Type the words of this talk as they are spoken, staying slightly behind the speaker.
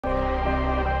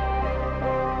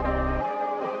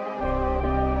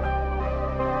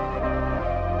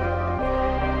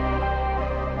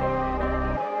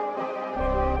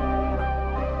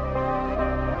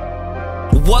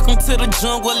Welcome to the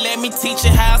jungle, let me teach you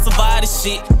how to survive this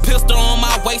shit. Pistol on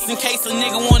my waist in case a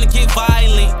nigga wanna get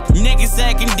violent. Niggas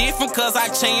acting different cause I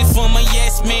changed from a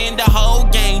yes man, the whole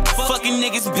game. Fucking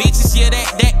niggas, bitches, yeah,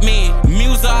 that man.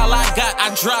 Music all I got,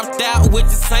 I dropped out with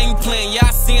the same plan.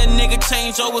 Y'all see a nigga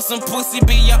change over some pussy,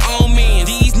 be your own man.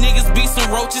 These niggas be some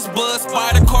roaches, buzz,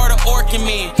 spider, Carter, orchid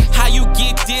man. How you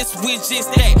get this with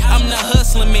just that? I'm the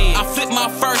hustler man. I flip my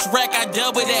first rack, I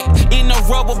double that in a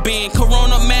rubber band.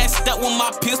 Corona masked up with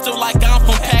my pistol like I'm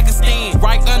from Pakistan.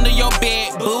 Right under your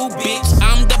bed, boo, bitch,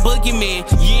 I'm the boogeyman.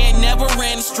 You ain't never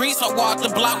ran the streets, I walked the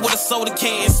block with a soda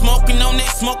can. Smoking on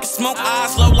that smoke,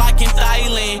 eyes low like in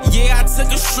Thailand. Yeah, I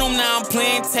took a shroom, now I'm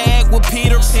playing tag with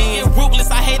Peter Pan. Ruthless,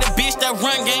 I hate a bitch that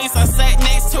run games, I sat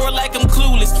next to her like I'm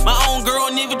clueless. My own girl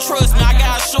never trust me, I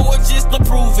gotta show her just to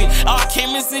prove it. All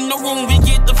cameras in the room, we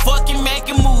get the fucking make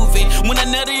a movie. When I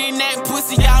nutted in that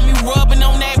pussy, got me rubbing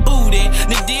on that booty.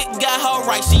 The dick got her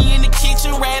right, she in the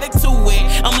kitchen,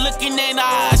 ratatouille. I'm looking at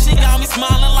her eyes, she got me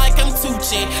smiling like I'm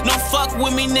Tucci. Don't fuck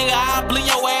with me, nigga, I'll blew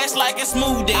your ass like a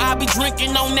smoothie. I be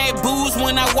drinking on that booze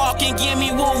when I walk and get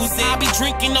me woozy. I be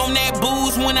drinking on that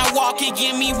booze when I walk and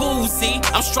get me woozy.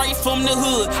 I'm straight from the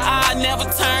hood, I never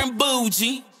turn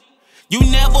bougie. You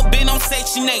never been on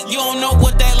Section 8, you don't know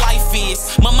what that life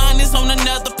is. My mind is on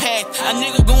another path, a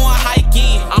nigga going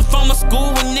hiking. I'm from a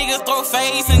school where niggas throw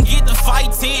fades and get the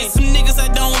fights in. Some niggas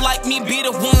that don't like me be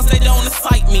the ones that don't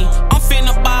excite me. I'm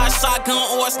finna buy a shotgun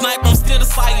or a sniper, I'm still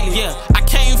deciding. Yeah, I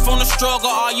came from the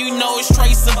struggle, all you know is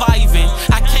straight surviving.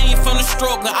 I came from the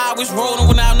struggle, I was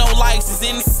rolling without no license.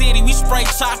 In the city, we spray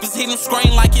choppers, hit them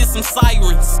scream like it's some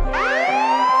sirens.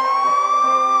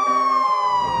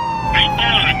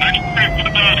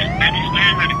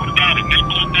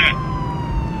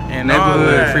 And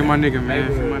neighborhood, free my nigga,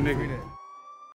 man. Free my nigga.